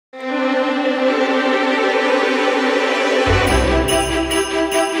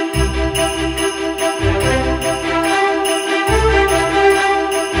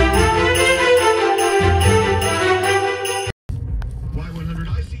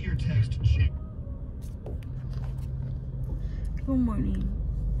Good morning.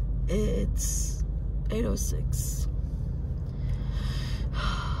 It's 8:06.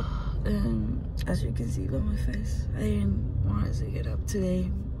 And as you can see by my face, I didn't want to get up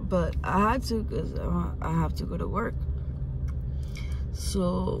today, but I had to because I have to go to work.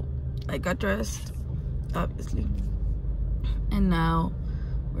 So I got dressed, obviously, and now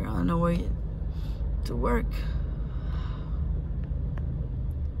we're on our way to work.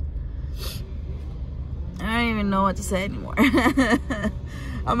 I don't even know what to say anymore.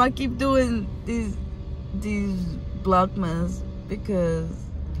 I'm gonna keep doing these VLOGMAS because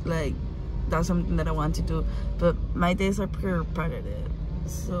like that's something that I want to do, but my days are pretty repetitive.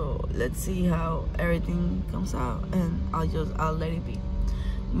 So let's see how everything comes out, and I'll let it be.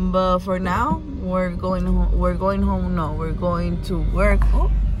 But for now, we're going home. We're going to work.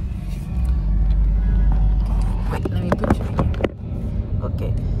 Oh, wait, let me put you in here.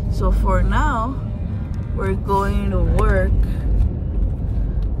 Okay, so for now, we're going to work.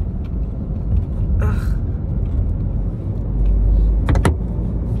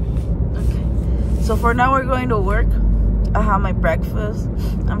 Okay, so for now we're going to work. I have my breakfast.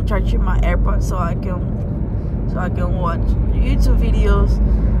 I'm charging my AirPods so I can watch YouTube videos.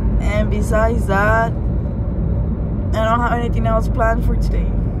 And besides that, I don't have anything else planned for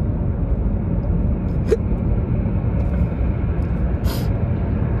today.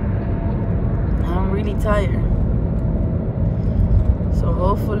 I'm really tired. So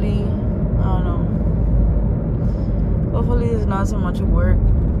hopefully, I don't know. Hopefully it's not so much work.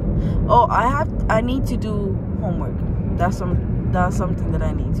 Oh, I need to do homework. That's something that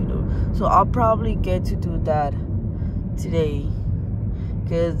I need to do. So I'll probably get to do that today.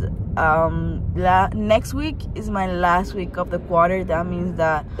 Because next week is my last week of the quarter. That means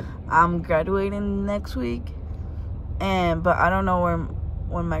that I'm graduating next week, but I don't know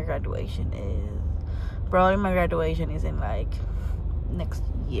when my graduation is. Probably my graduation is in like next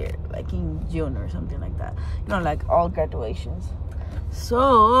year, like in June or something like that. You know, like all graduations.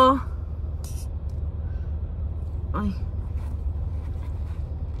 So I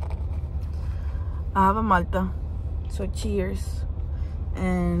have a Malta. So cheers.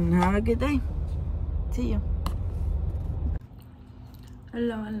 And have a good day. See you.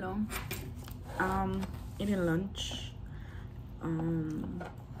 Hello. Eating lunch.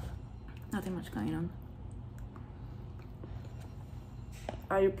 Nothing much going on.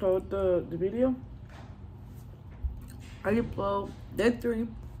 I upload the video. I upload day 3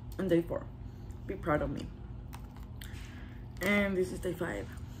 and day 4. Be proud of me. And this is day 5.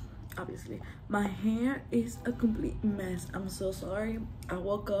 Obviously, my hair is a complete mess. I'm so sorry. I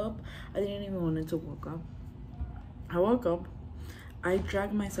woke up. I didn't even want to wake up. I woke up. I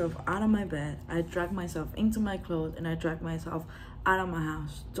dragged myself out of my bed. I dragged myself into my clothes, and I dragged myself out of my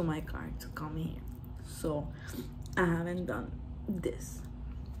house to my car to come here. So I haven't done this.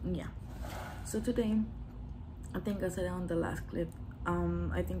 Yeah. So today, I think I said it on the last clip.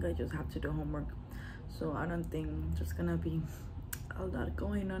 I think I just have to do homework. So I don't think there's gonna be a lot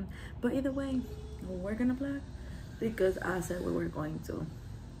going on, but either way, we're gonna vlog because I said we were going to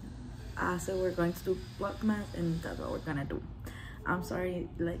do VLOGMAS, and that's what we're gonna do. I'm sorry,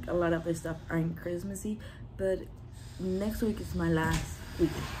 like a lot of this stuff aren't Christmassy, but next week is my last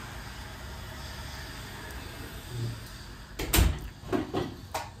week.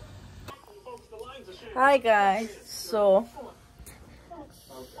 Hi guys, so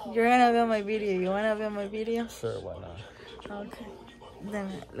you're gonna be on my video. You wanna be on my video? Sure, why not? Okay, then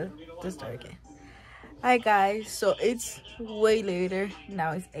let's start again. Hi guys, so it's way later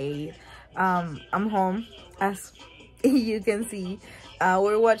now. It's 8. I'm home, as you can see.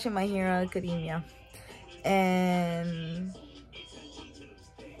 We're watching My Hero Academia, and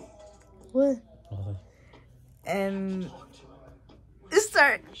what? And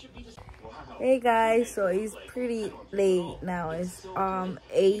start. Hey guys, so it's pretty late now. It's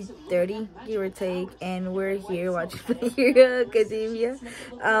 8:30 give or take, and we're here watching My Hero Academia.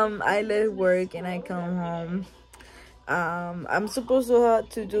 I left work and I come home. I'm supposed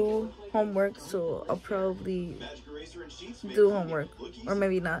to do homework, so I'll probably do homework, or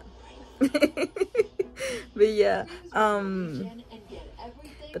maybe not. But yeah,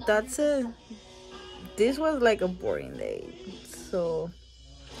 but that's it. This was like a boring day, so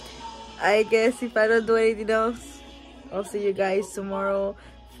I guess if I don't do anything else, I'll see you guys tomorrow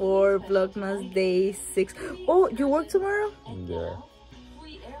for VLOGMAS day 6. Oh, you work tomorrow? Yeah.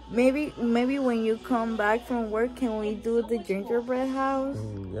 Maybe when you come back from work, can we do the gingerbread house?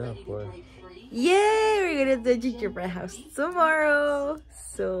 Yeah, of course. Yay! We're gonna do gingerbread house tomorrow.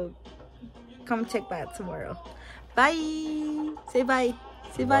 So come check that tomorrow. Bye. Say bye.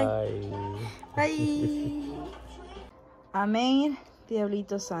 Say bye. Bye. Bye. I made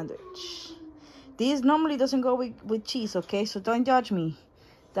Diablito sandwich. This normally doesn't go with cheese, okay? So don't judge me.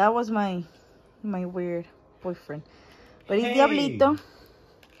 That was my weird boyfriend. But it's Diablito.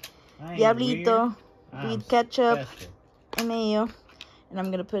 Diablito with ketchup and mayo. And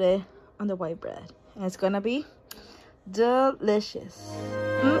I'm gonna put it on the white bread. And it's gonna be delicious.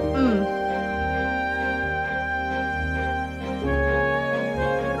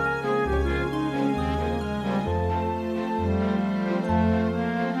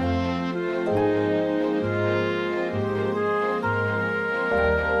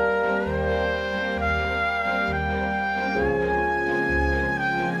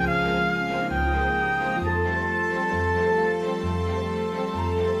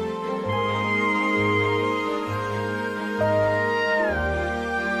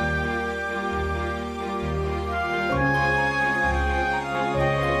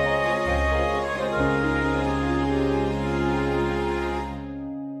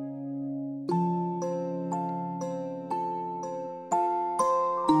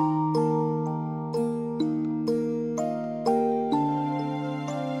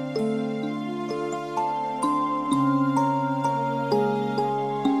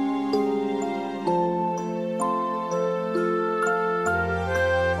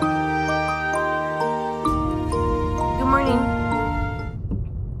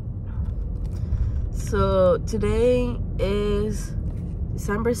 So today is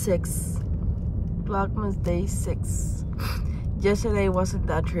December 6th, Vlogmas day 6. Yesterday wasn't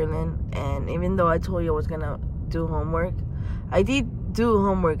that thrilling, and even though I told you I was gonna do homework, I did do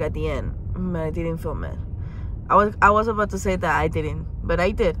homework at the end, but I didn't film it. I was about to say that I didn't, but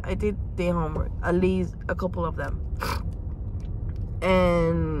I did the homework, at least a couple of them.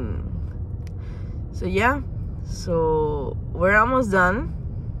 And so yeah, so we're almost done.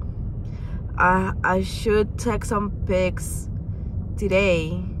 I should take some pics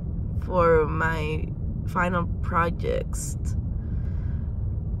today for my final projects.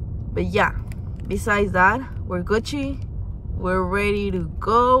 But yeah, besides that, we're Gucci. We're ready to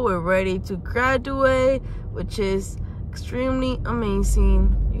go. We're ready to graduate, which is extremely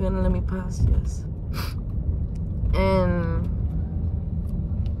amazing. You're gonna let me pass? Yes. And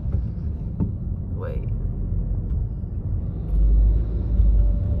wait.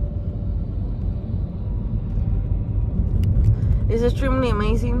 It's extremely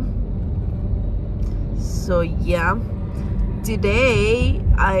amazing. So yeah, today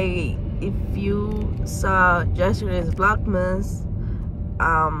if you saw yesterday's Vlogmas,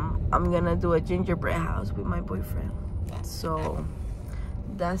 I'm gonna do a gingerbread house with my boyfriend. So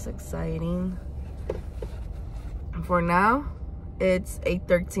that's exciting. For now, it's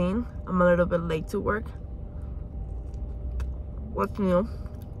 8:13. I'm a little bit late to work. What's new?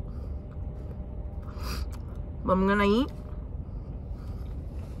 But I'm gonna eat.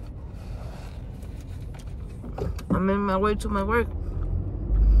 I'm in my way to my work.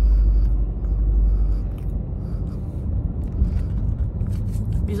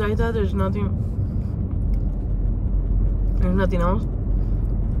 Besides that, there's nothing else.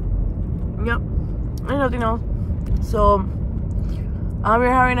 Yep, there's nothing else. So I hope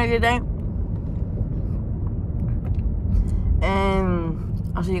you're having a good day,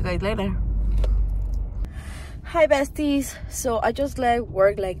 and I'll see you guys later. Hi besties. So I just left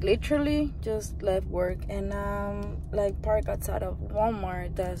work, like literally just left work, and like parked outside of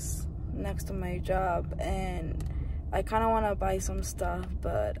Walmart that's next to my job, and I kind of want to buy some stuff,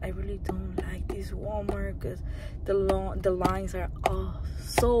 but I really don't like this Walmart because the lines are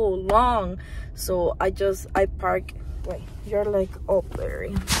so long. So I park. Wait, you're like up there.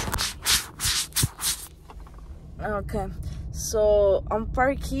 Okay, so I'm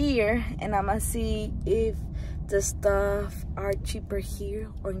parked here, and I'm gonna see if the stuff are cheaper here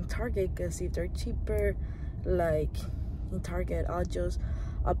or in Target, because if they're cheaper like in Target,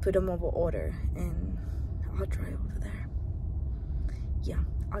 I'll put them over order and I'll try over there. Yeah,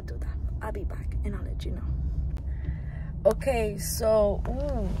 I'll do that. I'll be back and I'll let you know. Okay, so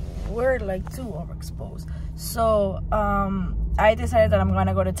we're like too overexposed. So I decided that I'm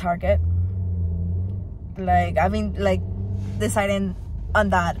gonna go to Target. Like I've been like deciding on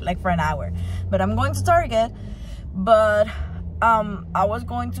that like for an hour, but I'm going to Target. But I was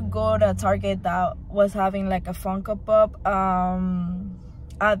going to go to Target that was having like a Funko Pop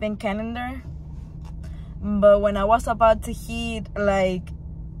advent calendar, but when I was about to hit like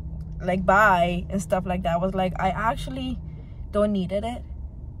buy and stuff like that, I was like, I actually don't need it.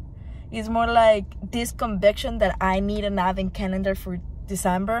 It's more like this conviction that I need an advent calendar for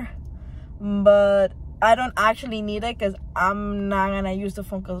December, but I don't actually need it because I'm not gonna use the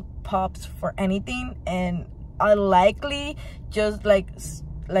Funko Pops for anything, and I likely just like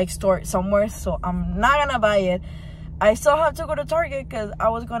store it somewhere, so I'm not gonna buy it. I still have to go to Target because I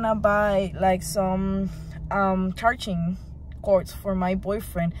was gonna buy like some charging cords for my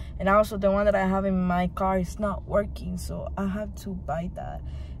boyfriend, and also the one that I have in my car is not working, so I have to buy that.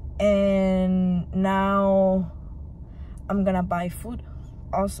 And now I'm gonna buy food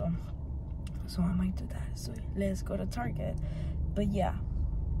also, so I might do that. So let's go to Target. But yeah,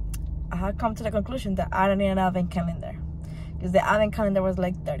 I had come to the conclusion that I don't need an advent calendar, because the advent calendar was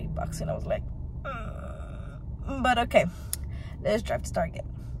like 30 bucks, and I was like, but okay, let's drive to Target.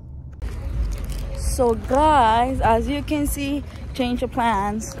 So guys, as you can see, change of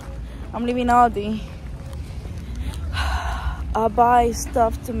plans. I'm leaving Aldi. I buy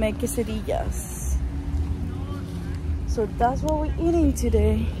stuff to make quesadillas. So that's what we're eating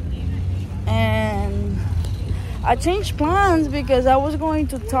today. And I changed plans because I was going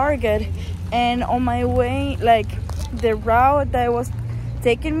to Target, and on my way, like the route that was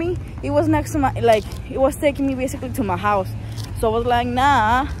taking me, it was next to my, like it was taking me basically to my house. So I was like,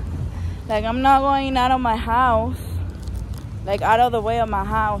 nah, like I'm not going out of my house, like out of the way of my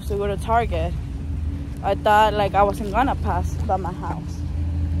house to go to Target. I thought like I wasn't gonna pass by my house.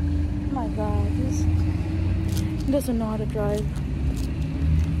 Oh my god, this doesn't know how to drive.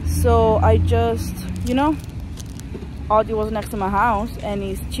 So I just, you know, Aldi was next to my house and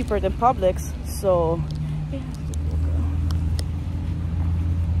it's cheaper than Publix, so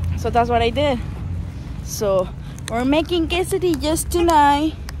that's what I did. So we're making quesadillas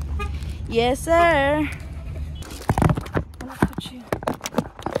tonight. Yes, sir. I'm gonna put you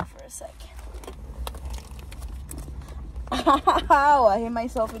for a second. Ow, I hit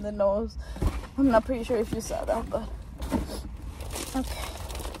myself in the nose. I'm not pretty sure if you saw that, but okay.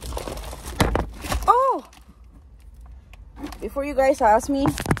 Oh! Before you guys ask me,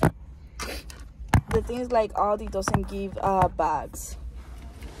 the thing is like Aldi doesn't give bags.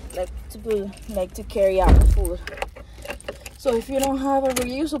 Like to carry out the food. So if you don't have a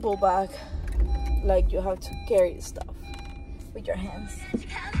reusable bag, like you have to carry stuff with your hands,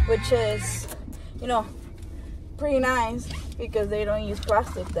 which is, you know, pretty nice because they don't use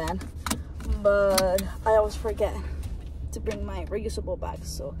plastic then. But I always forget to bring my reusable bags,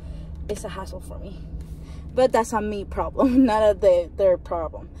 so it's a hassle for me. But that's a me problem, not a their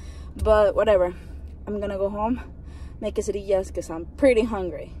problem. But whatever, I'm gonna go home, make quesadillas because I'm pretty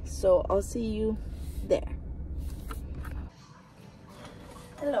hungry. So I'll see you there.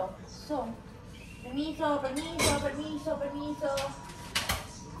 Hello. So, permiso,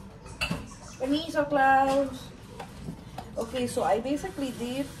 Klaus. Okay, so I basically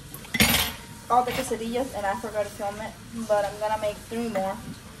did all the quesadillas and I forgot to film it, but I'm gonna make 3 more.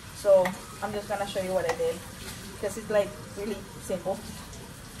 So I'm just gonna show you what I did because it's like really simple.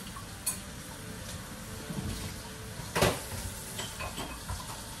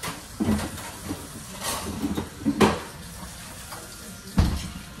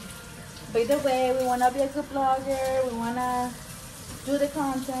 By the way, we wanna be a good vlogger, we wanna do the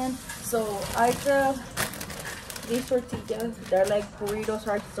content. So I grabbed these tortillas. They're like burritos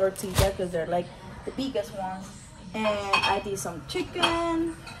hard tortillas because they're like the biggest ones. And I did some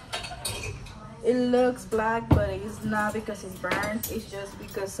chicken. It looks black, but it's not because it's burnt. It's just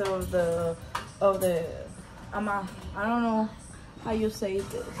because of the I don't know how you say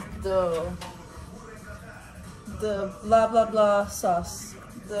this, the blah blah blah sauce,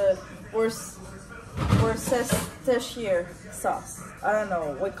 the Worcestershire sauce. I don't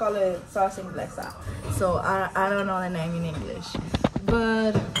know, we call it sauce in inglesa, so I don't know the name in English.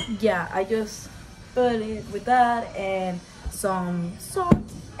 But yeah, I just put it with that and some salt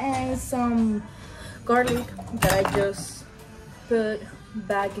and some garlic that I just put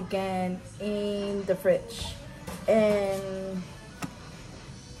back again in the fridge. And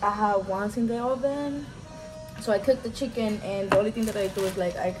I have once in the oven, so I cooked the chicken, and the only thing that I do is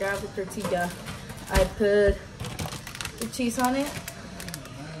like I grab the tortilla, I put the cheese on it,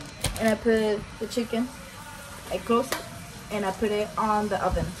 and I put the chicken, I close it, and I put it on the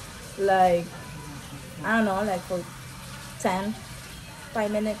oven, like I don't know, like for 5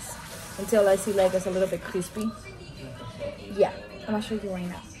 minutes until I see like it's a little bit crispy. Yeah, I'm gonna show you right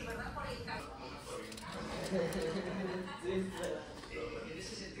now.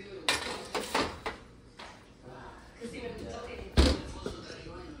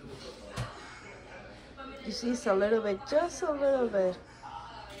 You see, it's a little bit, just a little bit,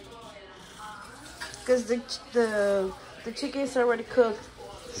 because the chicken is already cooked.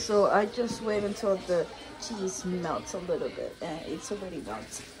 So I just wait until the cheese melts a little bit, and it's already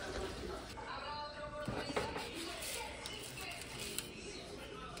white.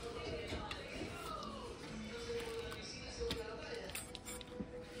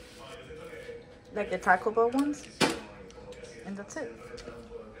 like the Taco Bell ones, and that's it.